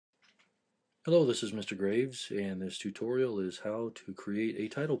Hello, this is Mr. Graves, and this tutorial is how to create a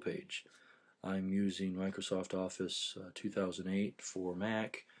title page. I'm using Microsoft Office 2008 for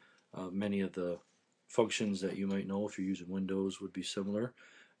Mac. Many of the functions that you might know if you're using Windows would be similar.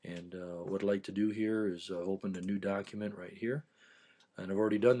 And what I'd like to do here is open a new document right here. And I've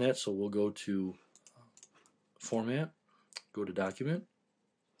already done that, so we'll go to Format, go to Document.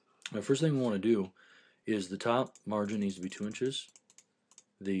 The first thing we want to do is the top margin needs to be 2 inches.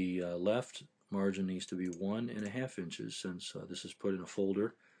 The left margin needs to be 1.5 inches since this is put in a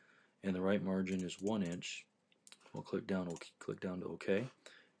folder, and the right margin is 1 inch. We'll click down to OK,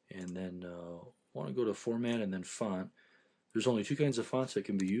 and then want to go to Format and then Font. There's only two kinds of fonts that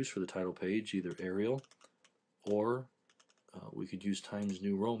can be used for the title page, either Arial or we could use Times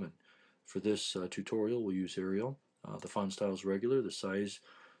New Roman. For this tutorial, we'll use Arial. The font style is regular. The size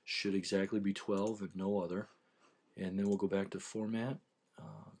should exactly be 12 and no other. And then we'll go back to Format,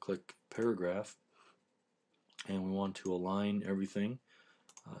 click Paragraph, and we want to align everything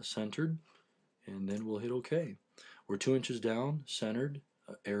centered, and then we'll hit OK. We're 2 inches down, centered,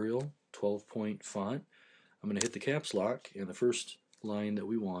 Arial, 12-point font. I'm going to hit the caps lock, and the first line that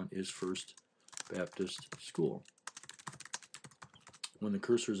we want is First Baptist School. When the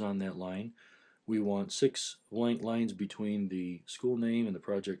cursor is on that line, we want 6 blank lines between the school name and the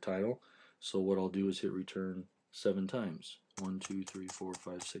project title. So what I'll do is hit return 7 times. 1, 2, 3, 4,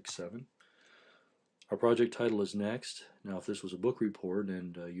 5, 6, 7. Our project title is next. Now if this was a book report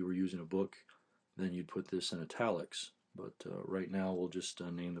and you were using a book, then you'd put this in italics. But right now we'll just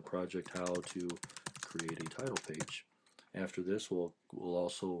name the project How to Create a Title Page. After this we'll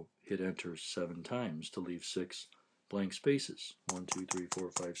also hit enter 7 times to leave 6 blank spaces. 1, 2, 3,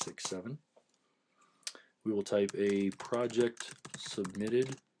 4, 5, 6, 7. We will type a project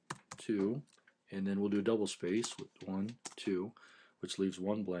submitted to, and then we'll do a double space with 1, 2, which leaves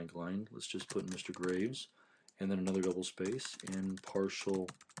 1 blank line. Let's just put Mr. Graves, and then another double space, in partial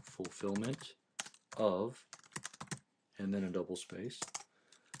fulfillment of, and then a double space,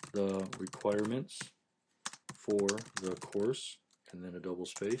 the requirements for the course, and then a double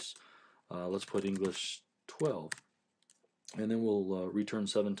space. Let's put English 12, and then we'll return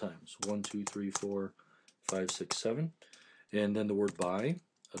 7 times. 1, 2, 3, 4, 5, 6, 7, and then the word by,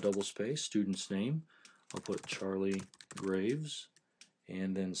 a double space, student's name. I'll put Charlie Graves,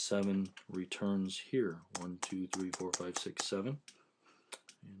 and then 7 returns here. 1, 2, 3, 4, 5, 6, 7.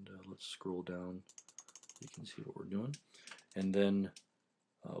 And let's scroll down. You can see what we're doing. And then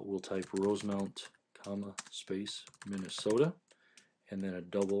we'll type Rosemount, comma, space, Minnesota, and then a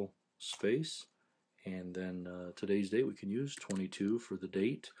double space. And then today's date we can use 22 for the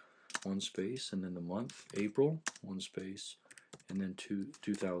date, 1 space, and then the month, April, 1 space, and then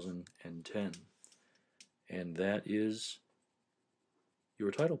 2010. And that is your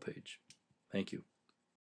title page. Thank you.